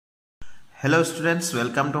Hello students,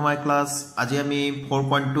 welcome to my class. আজি আমি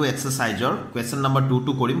 4.2 exerciseৰ question number 2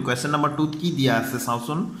 to কৰিম. Question number 2 কি দিয়া আছে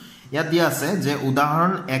চাওচোন. ইয়াত দিয়া আছে যে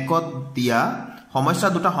উদাহৰণ 1 ত দিয়া সমস্যা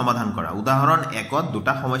দুটা সমাধান কৰা. উদাহৰণ 1 ত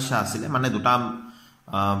দুটা সমস্যা আছিল মানে দুটা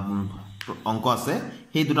অংক আছে.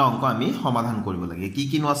 সেই দুটা অংক আমি সমাধান কৰিব লাগে. কি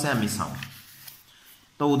কিনো আছে আমি চাও.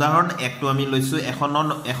 তো উদাহৰণ 1 টো আমি লৈছো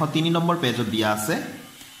 103 নম্বৰ পেজত দিয়া আছে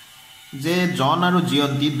যে জন আৰু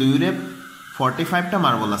জিয়ন্তি দুয়োৰে 45 টা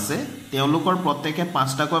মাৰ্বল আছে তেওলোকৰ প্ৰত্যেকে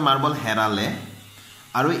 5 টাকৈ মাৰ্বল হেৰালে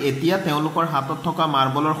আৰু এতিয়া তেওলোকৰ হাতত থকা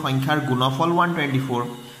মাৰ্বলৰ সংখ্যাৰ গুণফল 124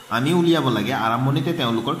 আমি উলিয়াব লাগে আৰম্ভণিতে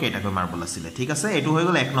তেওলোকৰ কেইটাকৈ মাৰ্বল আছিল ঠিক আছে এটো হৈ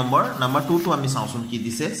গল 1 নম্বৰ নম্বৰ 2 টো আমি চাওচোন কি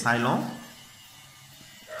দিছে চাই লও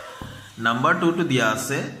নম্বৰ 2 টো দিয়া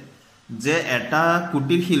আছে যে এটা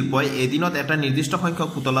কুটিৰ শিল্পই এদিনত এটা নিৰ্দিষ্ট সংখ্যক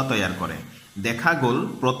পুতলা তৈয়াৰ কৰে দেখা গল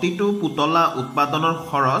প্ৰতিটো পুতলা উৎপাদনৰ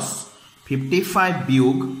খৰচ 55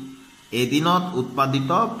 বিয়োগ এদিনত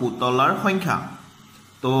উৎপাদিত পুতলাৰ সংখ্যা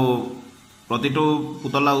তো প্ৰতিটো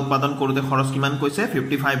পুতলা উৎপাদন কৰোতে খৰচ কিমান কৈছে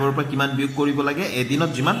 55 ৰ পৰা কিমান বিয়োগ কৰিব লাগে এদিনত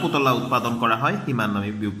যিমান পুতলা উৎপাদন কৰা হয় কিমান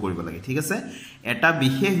আমি বিয়োগ কৰিব লাগে ঠিক আছে এটা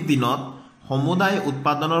বিশেষ দিনত সমুদায়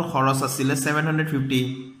উৎপাদনৰ খৰচ আছিল 750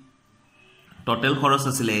 টোটাল খৰচ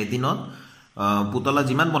আছিল এদিনত পুতলা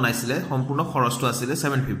যিমান বনাইছিলে সম্পূৰ্ণ খৰচটো আছিল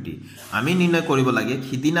 750 আমি নিৰ্ণয় কৰিব লাগে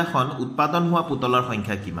খিদিনাখন উৎপাদন হোৱা পুতলাৰ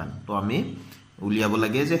সংখ্যা কিমান তো আমি উলিয়াব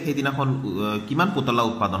লাগে যে হেদিনাখন কিমান পুতলা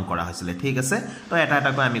উৎপাদন কৰা হৈছিল ঠিক আছে তো এটা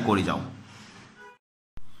এটাকৈ আমি কৰি যাও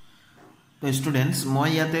তো স্টুডেন্টস মই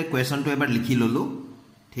ইয়াতে কোৱেশ্চনটো এবাৰ লিখি ললো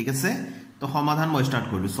ঠিক আছে তো সমাধান মই স্টাৰ্ট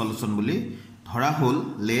কৰিলো সলিউশন বুলি ধৰা হল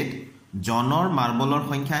লেট জনৰ মাৰ্বলৰ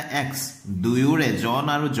সংখ্যা x দুয়োৰে জন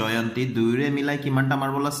আৰু জয়ন্তি দুয়োৰে মিলাই কিমানটা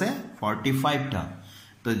মাৰ্বল আছে 45 টা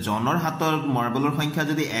তো জনৰ হাতৰ মাৰ্বলৰ সংখ্যা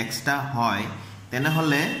যদি x টা হয় তেনে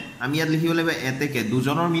হলে আমি ইয়াত লিখিব লাগিব এতেকে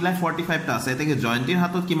দুজনৰ মিলাই 45 টা আছে এতেকে জয়ন্তীৰ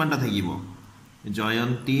হাতত কিমানটা থাকিব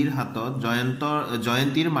জয়ন্তীৰ হাতত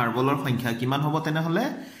জয়ন্তীৰ মাৰ্বলৰ সংখ্যা কিমান হ'ব তেনে হলে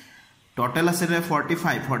টোটাল আছে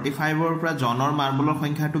 45 ৰ পৰা জনৰ মাৰ্বলৰ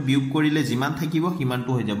সংখ্যাটো বিয়োগ কৰিলে যিমান থাকিব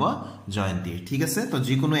কিমানটো হৈ যাব জয়ন্তীৰ ঠিক আছে তো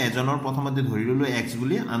যিকোনো এজনৰ প্ৰথমতে ধৰি ললো x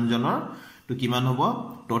বুলি আনজনৰ তো কিমান হ'ব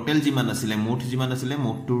টোটাল যিমান আছিল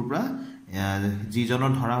মুঠটোৰ পৰা যি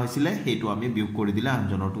জনৰ ধৰা হৈছিল হেতু আমি বিয়োগ কৰি দিলে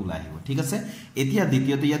আনজনৰটো ওলাই আহিব ঠিক আছে এতিয়া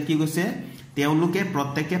দ্বিতীয়তে ইয়াত কি কৈছে তেওলোকে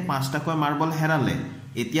প্ৰত্যেকে 5 টাকৈ মাৰ্বল হেৰালে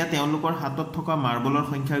এতিয়া তেওলোকৰ হাতত থকা মাৰ্বলৰ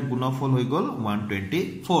সংখ্যাৰ গুণফল হৈ গল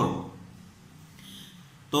 124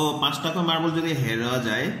 তো 5 টাকৈ মাৰ্বল যদি হেৰা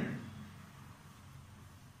যায়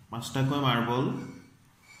 5 টাকৈ মাৰ্বল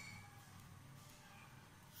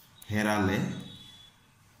হেৰালে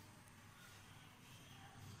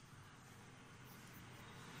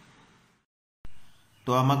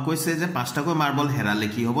তো আমাক কৈছে যে 5 টাকৈ মাৰ্বল হেৰালে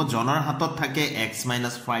কি হ'ব জনৰ হাতত থাকে x -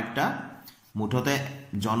 5 টা মুঠতে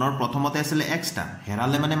জনৰ প্ৰথমতে আছিল x টা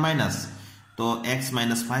হেৰালে মানে মাইনাস তো x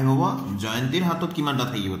 - 5 হ'ব জয়ন্তীৰ হাতত কিমানটা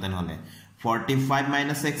থাকিব তেনহলে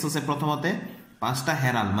 45 - x আছে প্ৰথমতে 5 টা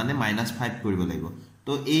হেৰাল মানে -5 কৰিব লাগিব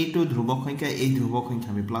তো এইটো ধ্ৰুবক সংখ্যা এই ধ্ৰুবক সংখ্যা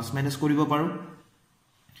আমি প্লাস মাইনাস কৰিব পাৰো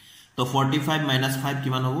তো 45 - 5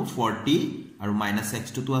 কিমান হ'ব 40 আৰু -x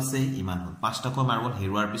টো আছে ইমান হ'ল 5 টাকৈ মাৰ্বল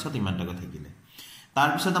হেৰুৱাৰ পিছত ইমান টাকৈ থাকিলে তাৰ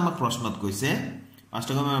পিছত আমাক প্ৰশ্নত কৈছে 5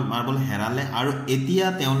 টাকৈ মাৰ্বল হেৰালে আৰু এতিয়া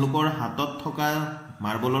তেওঁলোকৰ হাতত থকা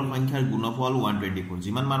মাৰ্বলৰ সংখ্যাৰ গুণফল 124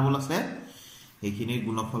 যিমান মাৰ্বল আছে এইখিনিৰ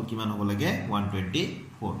গুণফল কিমান হ'ব লাগে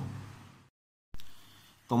 124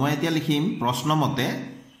 তো মই এতিয়া লিখিম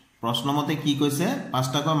প্ৰশ্নমতে কি কৈছে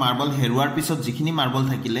 5 টাকৈ মাৰ্বল হেৰুৱাৰ পিছত যিখিনি মাৰ্বল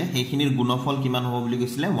থাকিলে সেইখিনিৰ গুণফল কিমান হ'ব বুলি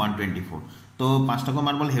কৈছিলে 124 তো 5 টাকৈ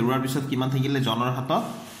মাৰ্বল হেৰুৱাৰ পিছত কিমান থাকিলে জনৰ হাতত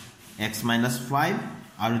x - 5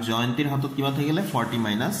 আৰু জয়ন্তীৰ হাতত কিমান থাকিলে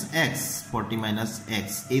 40 - x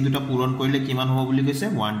এই দুটা পূৰণ কৰিলে কিমান হ'ব বুলি কৈছে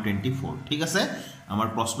 124 ঠিক আছে আমাৰ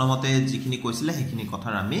প্ৰশ্নমতে যিখিনি কৈছিলে সেইখিনি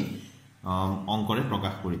কথাৰ আমি অংকৰে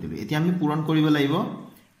প্ৰকাশ কৰি দিলো এতিয়া আমি পূৰণ কৰিব লাগিব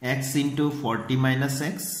x * 40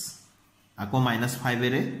 - x আকৌ -5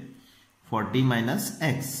 এৰে 40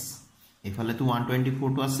 - x এফালে তো 124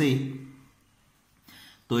 টো আছে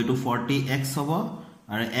তো এটো 40x হ'ব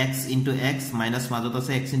আৰু x * x মাইনাস মাজত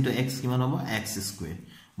আছে x * x কিমান হ'ব x স্কয়াৰ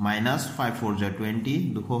 -5 4 20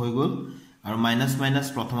 দুখ হৈ গল আৰু মাইনাস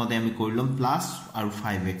প্ৰথমতে আমি কৰিলম প্লাস আৰু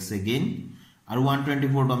 5x এগেইন আৰু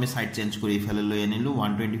 124 টো আমি সাইড চেঞ্জ কৰি ইফালে লৈ আনিলো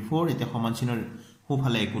 124 এতিয়া সমান চিহ্নৰ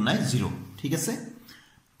সোফালে একো নাই 0 ঠিক আছে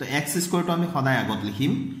তো x স্কয়াৰ টো আমি সদায় আগত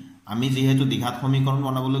লিখিম আমি যেহেতু দ্বিঘাত সমীকৰণ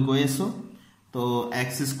বনাবলৈ গৈ আছো তো x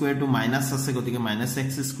স্কয়াৰ টো মাইনাস আছে গতিকে -x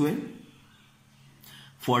স্কয়াৰ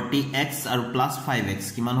 40x আৰু প্লাস 5x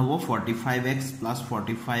কিমান হ'ব 45x প্লাস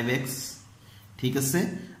 45x ঠিক আছে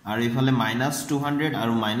আৰু ইফালে -200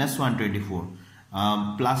 আৰু -124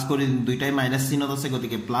 প্লাস কৰি দুইটাই মাইনাস চিহ্নত আছে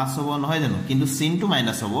গতিকে প্লাস হ'ব নহয় জানো কিন্তু চিহ্নটো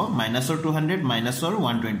মাইনাস হ'ব -200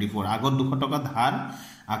 -124 আগত 200 টকা ধাৰ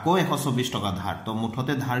আকৌ 124 টকা ধাৰ তো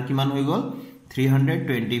মুঠতে ধাৰ কিমান হৈ গল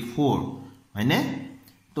 324 হয়নে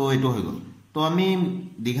তো এটো হৈ গল তো আমি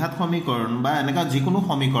দ্বিঘাত সমীকৰণ বা এনেকা যিকোনো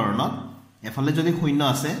সমীকৰণত এফালে যদি শূন্য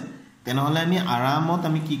আছে তেনেহলে আমি আৰামত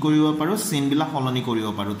আমি কি কৰিব পাৰো চিন বিলা সলনি কৰিব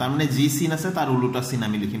পাৰো তাৰ মানে যি চিন আছে তাৰ উল্টা চিন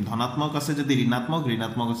আমি লিখিম ধনাত্মক আছে যদি ঋণাত্মক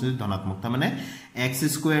ঋণাত্মক আছে যদি ধনাত্মক তাৰ মানে x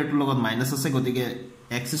স্কয়াৰ ৰ লগত মাইনাস আছে গতিকে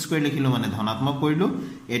x স্কয়াৰ লিখিলো মানে ধনাত্মক কৰিলো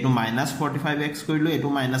এটো -45x কৰিলো এটো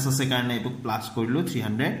মাইনাস আছে কাৰণে এটো প্লাস কৰিলো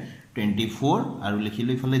 324 আৰু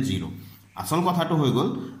লিখিলো ইফালে 0 আসল কথাটো হৈ গল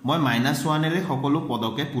মই -1 এৰে সকলো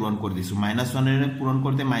পদকে পূৰণ কৰি দিছো -1 এৰে পূৰণ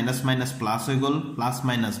করতে মাইনাস মাইনাস প্লাস হৈ গল প্লাস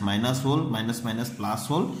মাইনাস মাইনাস হল মাইনাস মাইনাস প্লাস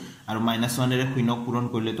হল আৰু -1 এৰে শূন্য পূৰণ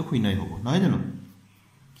কৰিলে তো শূন্যই হ'ব নহয় জানো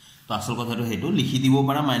তো আসল কথাটো হেতু লিখি দিব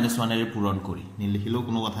পাৰা -1 এৰে পূৰণ কৰি নিলিখিলো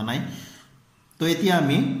কোনো কথা নাই তো এতিয়া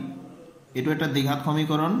আমি এটো এটা দ্বিঘাত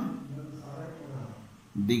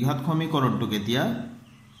সমীকৰণটো কেতিয়া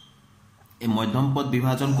এই মধ্যম পদ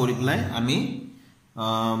বিভাজন কৰি পেলাই আমি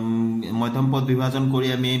মধ্যম পদ বিভাজন কৰি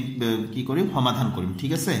আমি কি কৰিম সমাধান কৰিম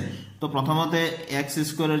ঠিক আছে তো প্ৰথমতে x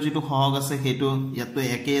স্কয়াৰৰ যেটো সহগ আছে হেতু ইয়াতো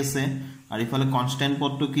একে আছে আৰু ইফালে কনস্ট্যান্ট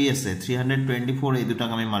পদটো কি আছে 324 এই দুটাক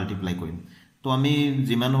আমি মাল্টিপ্লাই কৰিম তো আমি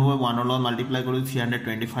যিমান হ'ব 1 ৰ লগত মাল্টিপ্লাই কৰি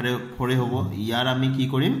 324 হ'ব ইয়াৰ আমি কি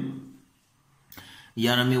কৰিম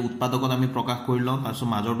ইয়াৰ আমি উৎপাদকত আমি প্ৰকাশ কৰিলো তাৰছত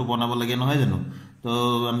মাজৰটো বনাব লাগে নহয় জানো তো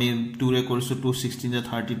আমি 2 ৰে কৰিছো 2 16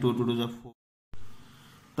 32 2 4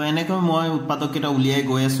 তো এনেকৈ মই উৎপাদক কেটা উলিয়াই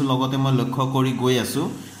গৈ আছো লগতে মই লক্ষ্য কৰি গৈ আছো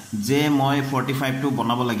যে মই 45 টো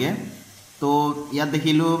বনাব লাগে তো ইয়াত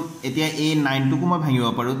দেখিলো এতিয়া এই 9 টোকো মই ভাঙিব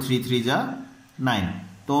পাৰো 3 3 যা 9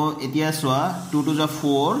 তো এতিয়া সোৱা 2 2 যা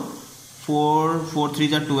 4 4 4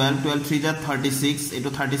 3 যা 12 12 3 যা 36 এটো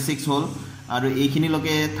 36 হল আৰু এইখিনি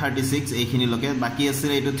লকে 36 এইখিনি লকে বাকি আছে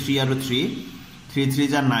এটো 3 আৰু 3 3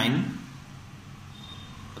 3 যা 9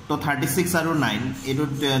 তো 36 আৰু 9 এটো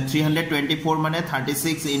 324 মানে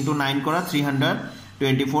 36 into 9 কৰা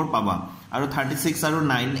 324 পাবা আৰু 36 আৰু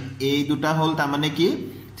 9 এই দুটা হল তা মানে কি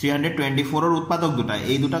 324 ৰ উৎপাদক দুটা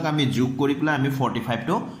এই দুটাক আমি যোগ কৰি পেলাই আমি 45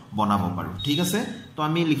 টো বনাব পাৰো ঠিক আছে তো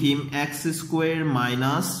আমি লিখিম x স্কয়াৰ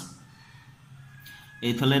মাইনাস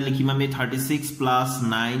এইফালে লিখিম আমি 36 plus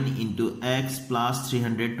 9 into x plus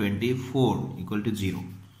 324 equal to 0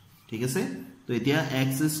 ঠিক আছে তো এতিয়া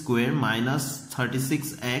x স্কয়াৰ minus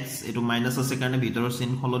 36x এটো মাইনাস আছে কাৰণে ভিতৰৰ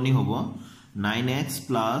চিন সলনি হ'ব 9x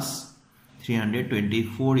plus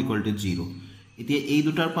 324 equal to 0 এতিয়া এই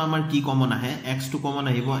দুটাৰ পৰা আমাৰ কি কমন আহে x টো কমন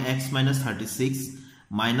আহিব x minus 36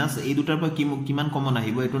 minus এই দুটাৰ পৰা কিমান কমন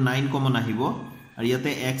আহিব এটো 9 কমন আহিব আৰু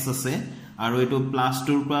ইয়াতে x আছে আৰু এটো প্লাস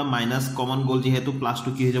 2 ৰ পৰা মাইনাস কমন গল যেহেতু প্লাস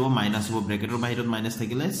 2 কি হৈ যাব মাইনাস হ'ব ব্ৰ্যাকেটৰ বাহিৰত মাইনাস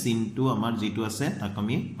থাকিলে চিনটো আমাৰ যেটো আছে তাক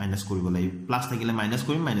আমি মাইনাস কৰিব লাগিব প্লাস থাকিলে মাইনাস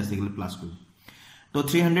কৰিম মাইনাস থাকিলে প্লাস কৰিম তো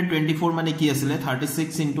 324 মানে কি আছিল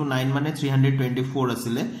 36 into 9 মানে 324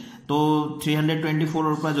 আছিল তো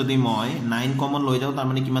 324 ৰ পৰা যদি মই 9 কমন লৈ যাও তাৰ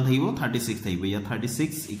মানে কিমান থাকিব 36 থাকিব ইয়া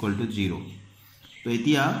 36 equal to 0 তো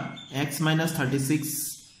এতিয়া x minus 36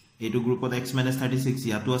 এটো গ্ৰুপত x minus 36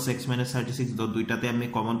 ইয়াতো আছে x minus 36 তো দুইটাতে আমি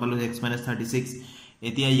কমন পালো x minus 36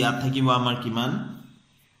 এতিয়া ইয়াত থাকিব আমাৰ কিমান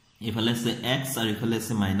এফালে আছে x আৰু এফালে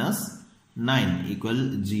আছে minus 9 equal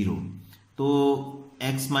 0 তো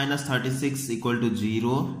x minus 36 equal to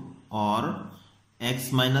 0 or x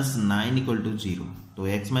minus 9 equal to 0 तो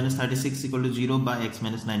x minus 36 equal to 0 বা x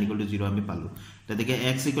minus 9 equal to 0 আমি পালো তেতেকে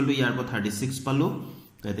x equal to ইয়াৰ পৰা 36 পালো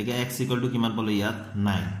তেতেকে x equal to কিমান পালো ইয়াত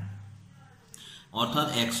 9 অর্থাৎ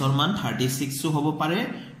x এর মান 36 হ'ব পাৰে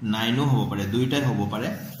 9 হ'ব পাৰে দুইটাই হ'ব পাৰে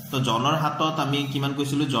তো জনৰ হাতত আমি কিমান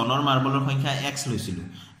কৈছিলো জনৰ মাৰ্বলৰ সংখ্যা x লৈছিলো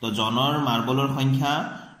তো জনৰ মাৰ্বলৰ সংখ্যা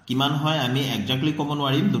কিমান হয় আমি এক্স্যাক্টলি কব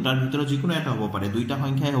নোৱাৰিম দুটাৰ ভিতৰত যিকোনো এটা হ'ব পাৰে দুইটা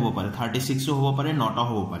সংখ্যাই হ'ব পাৰে 36 হ'ব পাৰে 9টা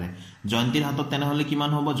হ'ব পাৰে জয়ন্তীৰ হাতত তেনেহলে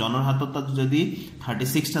কিমান হ'ব জনৰ হাতত যদি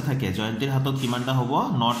 36 টা থাকে জয়ন্তীৰ হাতত কিমানটা হ'ব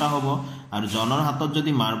 9টা হ'ব আৰু জনৰ হাতত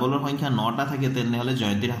যদি মাৰ্বলৰ সংখ্যা 9টা থাকে তেনেহলে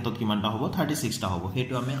জয়ন্তীৰ হাতত কিমানটা হ'ব 36 টা হ'ব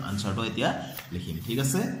হেতু আমি আনসাৰটো এতিয়া লিখিম ঠিক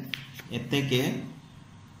আছে এতেকে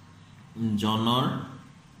জনৰ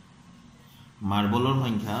মাৰ্বলৰ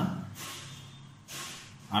সংখ্যা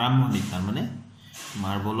আৰম্ভণি তাৰ মানে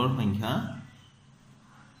মাৰ্বলৰ সংখ্যা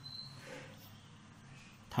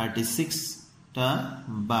 36 টা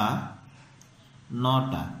বা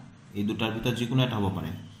 9টা এই দুটাৰ ভিতৰত যিকোনো এটা হ'ব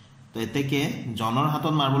পাৰে তো এতেকে জনৰ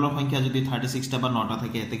হাতত মাৰ্বলৰ সংখ্যা যদি 36 টা বা 9টা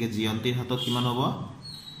থাকে এতেকে জিয়ন্তীৰ হাতত কিমান হ'ব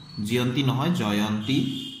জিয়ন্তী নহয়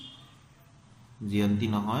জয়ন্তী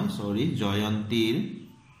নহয় সৰি জয়ন্তীৰ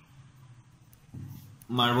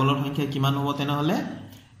মাৰ্বলৰ সংখ্যা কিমান হ'ব তেনেহলে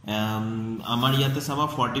আমাৰ ইয়াতে চাবা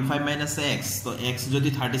 45 minus x তো x যদি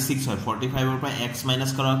 36 হয় 45 ৰ পৰা x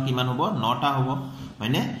মাইনাস কৰা কিমান হ'ব 9টা হ'ব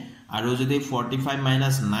হয়নে আৰু যদি 45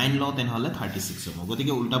 মাইনাস 9 লওঁ তেনেহলে 36 হ'ব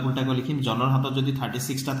গতিকে উল্টা পুল্টা কৰি লিখিম জনৰ হাতত যদি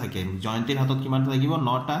 36 টা থাকে জয়ন্তীৰ হাতত কিমান থাকিব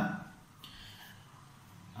 9 টা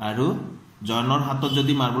আৰু জনৰ হাতত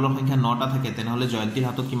যদি মাৰ্বলৰ সংখ্যা 9 টা থাকে তেনেহলে জয়ন্তীৰ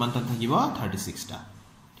হাতত কিমান টা থাকিব 36 টা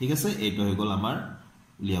ঠিক আছে এইটো হৈ গল আমাৰ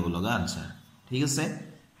উলিয়াব লগা আনসাৰ ঠিক আছে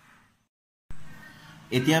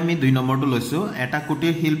এতিয়া আমি 2 নম্বৰটো লৈছো এটা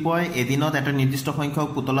কুটিৰ শিল্পই এদিনত এটা নিৰ্দিষ্ট সংখ্যক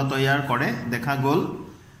পুতলা তৈয়াৰ কৰে দেখা গল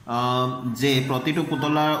যে প্ৰতিটো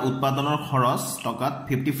পুতলাৰ উৎপাদনৰ খৰচ টকাত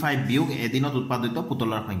 55 বিয়োগ এদিনত উৎপাদিত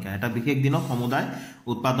পুতলাৰ সংখ্যা এটা বিশেষ দিনত সমুদায়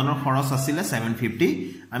উৎপাদনৰ খৰচ আছিল 750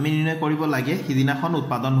 আমি নিৰ্ণয় কৰিব লাগে হিদিনাখন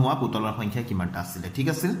উৎপাদন হোৱা পুতলাৰ সংখ্যা কিমানটা আছিল ঠিক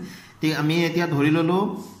আছে ঠিক আমি এতিয়া ধৰি ললো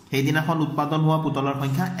হেদিনাখন উৎপাদন হোৱা পুতলাৰ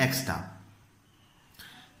সংখ্যা x টা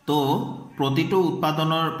তো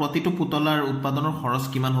প্ৰতিটো পুতলাৰ উৎপাদনৰ খৰচ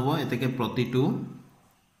কিমান হ'ব এতেকে প্ৰতিটো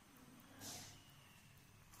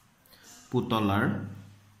পুতলাৰ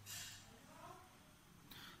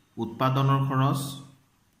উৎপাদনৰ খৰচ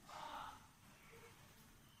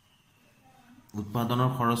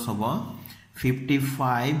হ'ব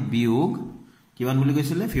 55 বিয়োগ কিমান বুলি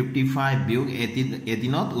কৈছিলে 55 বিয়োগ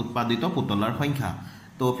এদিনত উৎপাদিত পুতলাৰ সংখ্যা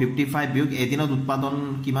তো 55 বিয়োগ এদিনত উৎপাদন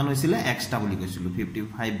কিমান হৈছিলে এক্সটা বুলি কৈছিল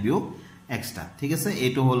 55 বিয়োগ এক্সটা ঠিক আছে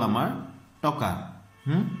এইটো হল আমাৰ টকা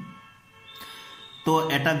তো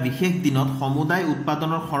এটা বিশেষ দিনত সমুদায়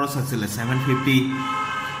উৎপাদনৰ খৰচ আছিল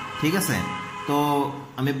 750 ঠিক আছে তো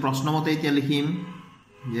আমি প্ৰশ্নমতে এতিয়া লিখিম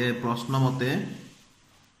যে প্ৰশ্নমতে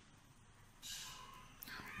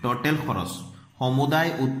টোটাল খৰচ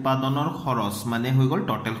সমুদায় উৎপাদনৰ খৰচ মানে হৈ গল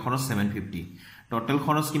টোটাল খৰচ 750 টোটাল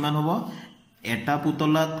খৰচ কিমান হ'ব এটা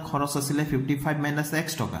পুতলাত খৰচ আছিল 55 মাইনাস x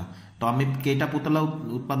টকা তো আমি কেইটা পুতলা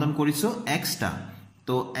উৎপাদন কৰিছো x টা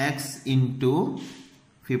তো x into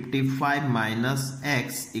 55 minus x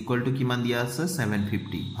equal to কিমান দিয়া আছে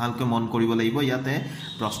 750 ভালকৈ মন কৰিব লাগিব ইয়াতে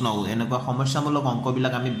প্ৰশ্ন এনেকুৱা সমস্যামূলক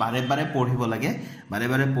অংকবিলাক আমি বাৰে বাৰে পঢ়িব লাগে বাৰে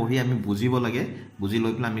বাৰে পঢ়ি আমি বুজিব লাগে বুজি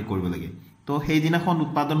লৈ পেলাই আমি কৰিব লাগে তো সেই দিনাখন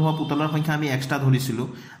উৎপাদন হোৱা পুতলাৰ সংখ্যা আমি এক্সট্ৰা ধৰিছিলো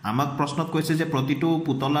আমাক প্ৰশ্নত কৈছে যে প্ৰতিটো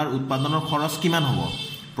পুতলাৰ উৎপাদনৰ খৰচ কিমান হ'ব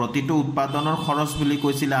প্ৰতিটো উৎপাদনৰ খৰচ বুলি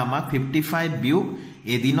কৈছিল আমাক 55 বিয়োগ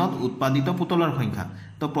এদিনত উৎপাদিত পুতলাৰ সংখ্যা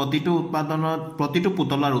তো প্ৰতিটো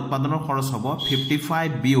পুতলাৰ উৎপাদনৰ খৰচ হ'ব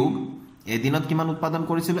 55 বিয়োগ এদিনত কিমান উৎপাদন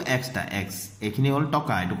কৰিছিল এক্সট্ৰা x এখিনি হল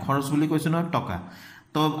টকা এটো খৰচ বুলি কৈছে ন টকা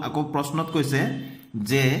তো আকৌ প্ৰশ্নত কৈছে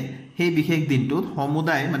যে সেই বিশেষ দিনটোত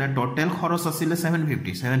সমুদায় মানে টোটাল খৰচ আছিল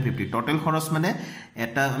 750 টোটাল খৰচ মানে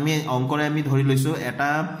এটা আমি অংকৰে আমি ধৰি লৈছো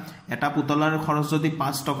এটা পুতলাৰ খৰচ যদি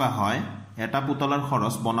 5 টকা হয় এটা পুতলাৰ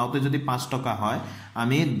খৰচ বনাওতে যদি 5 টকা হয়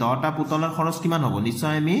আমি 10 টা পুতলাৰ খৰচ কিমান হ'ব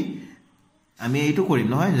নিশ্চয় আমি এইটো কৰিম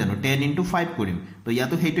নহয় জানো 10 * 5 কৰিম তো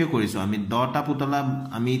ইয়াতো হেইটোই কৰিছো আমি 10 টা পুতলা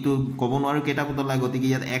আমি ইটো কব নোৱাৰো কেটা পুতলা গতিকে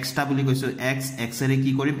ইয়াত x টা বুলি কৈছো x এৰে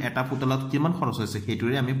কি কৰিম এটা পুতলাত কিমান খৰচ হৈছে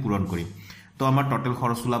হেইটোৰে আমি পূৰণ কৰিম তো আমাৰ টোটাল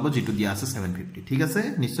খৰচ ওলাব যেটো দিয়া আছে 750 ঠিক আছে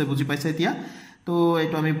নিশ্চয় বুজি পাইছে এতিয়া তো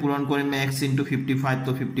এটো আমি পূৰণ কৰিম x * 55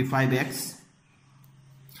 তো 55x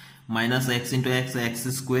minus x into x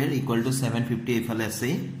square equal to 750 এফালে আছে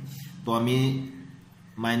তো আমি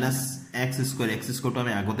minus x square তো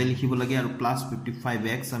আমি আগতে লিখিব লাগে আৰু plus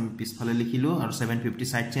 55x আমি পিছফালে লিখিলো আৰু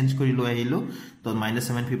 750 সাইড চেঞ্জ কৰি লৈ আহিলো তো minus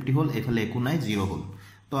 750 হল এফালে একো নাই 0 হল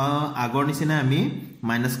তো আগৰ নিচিনা আমি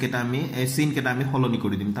মাইনাস কেটা আমি চিন কেটা আমি হলনি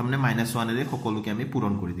কৰি দিম তাৰমানে -1 এৰে সকলোকে আমি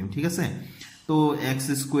পূৰণ কৰি দিম ঠিক আছে তো x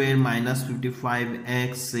square minus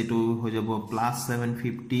 55x এটো হৈ যাব plus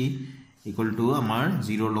 750 equal to আমাৰ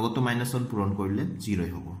 0 লগতো -1 পূৰণ কৰিলে 0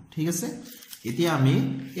 হ'ব ঠিক আছে এতিয়া আমি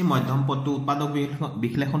এই মধ্যম পদটো উৎপাদক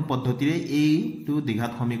বিশ্লেষণ পদ্ধতিৰে এইটো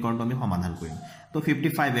দ্বিঘাত সমীকৰণটো আমি সমাধান কৰিম তো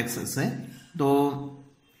 55x আছে তো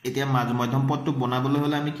এতিয়া মধ্যম পদটো বনাবলৈ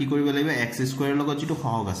হলে আমি কি কৰিব লাগিব x স্কয়াৰ লগত যেটো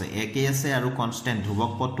সহগ আছে একে আছে আৰু কনস্ট্যান্ট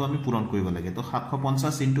ধ্ৰুবক পদটো আমি পূৰণ কৰিব লাগে তো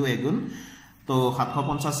 750 * a গুণ তো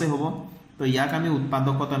 750 হ'ব তো ইয়াক আমি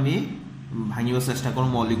উৎপাদকত আমি ভাঙিব চেষ্টা কৰো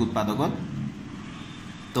মৌলিক উৎপাদকত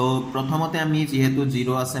তো প্ৰথমতে আমি যেহেতু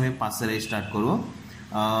 0 আছে আমি 5 এৰে স্টাৰ্ট কৰো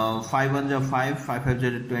 5 1 5 5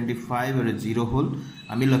 5 25 আৰু 0 হল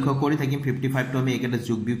আমি লক্ষ্য কৰি থাকিম 55 টো আমি একেটা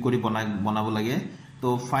যোগ বিয়োগ কৰি বনাব লাগে তো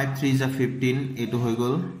 5 3 15 এটো হৈ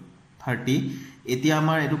গল 30 এতিয়া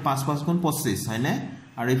আমাৰ এটো 5 5 গুণ 25 হয়নে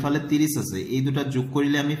আৰু ইফালে 30 আছে এই দুটা যোগ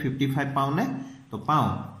কৰিলে আমি 55 পাও নে তো পাও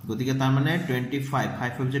গতিকে তাৰ মানে 25 5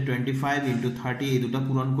 5 25 into 30 এই দুটা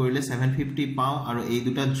পূৰণ কৰিলে 750 পাও আৰু এই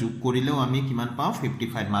দুটা যোগ কৰিলেও আমি কিমান পাও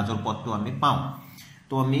 55 মাজৰ পদটো আমি পাও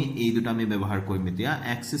তো আমি এই দুটা আমি ব্যৱহাৰ কৰিম এতিয়া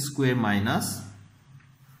x স্কয়াৰ মাইনাস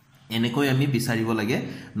এনেকৈ আমি বিচাৰিব লাগে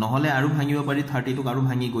নহলে আৰু ভাঙিব পাৰি 30 টোক আৰু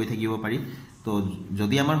ভাঙি গৈ থাকিব পাৰি তো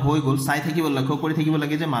যদি আমাৰ হৈ গল চাই থাকিব লক্ষ্য কৰি থাকিব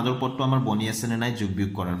লাগে যে মাজৰ পদটো আমাৰ বনি আছে নে নাই যোগ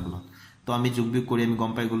বিয়োগ কৰাৰ ফলত তো আমি যোগ বিয়োগ কৰি আমি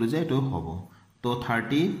গম পাই গলো যে এটো হ'ব তো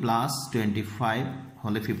 30 প্লাস 25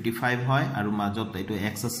 হলে 55 হয় আৰু মাজত এটো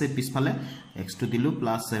x আছে পিছফালে x টো দিলু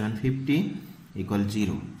প্লাস 750 ইকুয়াল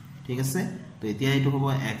 0 ঠিক আছে তো এতিয়া এটো হ'ব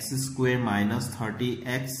x square minus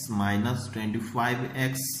 30x minus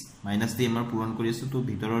 25x minus দি আমাৰ পূৰণ কৰি আছো তো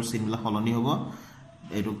ভিতৰৰ চিনলা হলনি হ'ব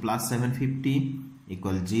এটো প্লাস 750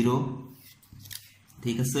 ইকুয়াল 0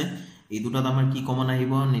 ঠিক আছে এই দুটাত আমাৰ কি কমন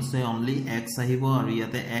আহিব নিশ্চয় অনলি x আহিব আৰু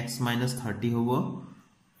ইয়াতে x minus 30 হ'ব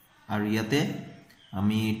আৰু ইয়াতে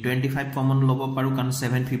আমি 25 কমন লব পাৰো কাৰণ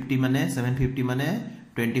 750 মানে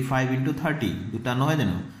 25 into 30 দুটা নহয়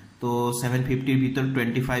জানো তো 750 এর ভিতর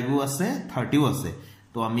 25 ও আছে 30 ও আছে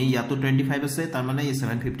তো আমি ইয়াতো 25 আছে তার মানে এই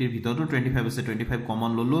 750 এর ভিতরও 25 আছে 25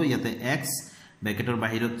 কমন ললো ইয়াতে x ব্ৰ্যাকেটৰ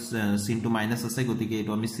বাহিৰত চিনটো মাইনাস আছে গতিকে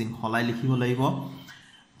এটো আমি চিন হলাই লিখিব লাগিব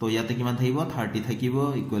তো ইয়াতে কিমান থাকিব 30 থাকিব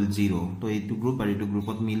ইকুয়াল 0 তো এইটো গ্ৰুপ আৰু এইটো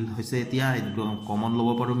গ্ৰুপত মিল হৈছে এতিয়া এইটো কমন লব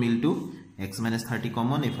পাৰো মিলটো x minus 30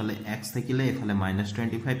 কমন এফালে x থাকিলে এফালে minus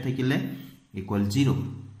 25 থাকিলে ইকুয়াল 0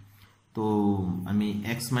 তো আমি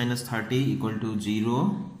x minus 30 equal to 0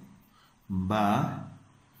 বা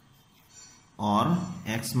or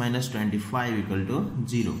x minus 25 equal to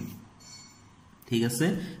 0 ঠিক আছে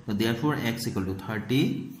তো therefore x equal to 30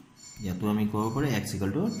 ইয়াতো আমি কব পারে x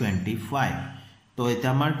equal to 25 তো এটা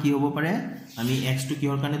আমাৰ কি হ'ব পাৰে আমি x টো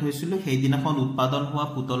কিহৰ কাৰণে ধৰিছিলো সেই দিনাখন উৎপাদন হোৱা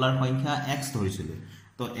পুতলাৰ সংখ্যা x ধৰিছিলো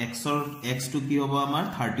তো x টো কি হ'ব আমাৰ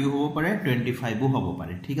 30 হ'ব পাৰে 25 ও হ'ব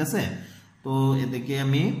পাৰে ঠিক আছে তো এতেকে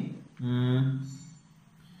আমি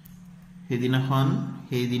সেইদিনা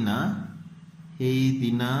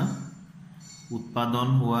উৎপাদন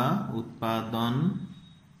হোৱা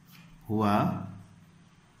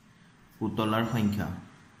পুতলাৰ সংখ্যা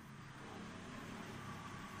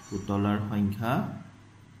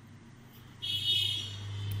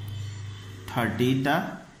 30 টা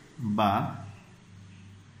বা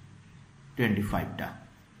 25 টা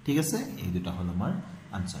ঠিক আছে এই দুটা হল আমাৰ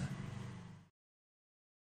আনসাৰ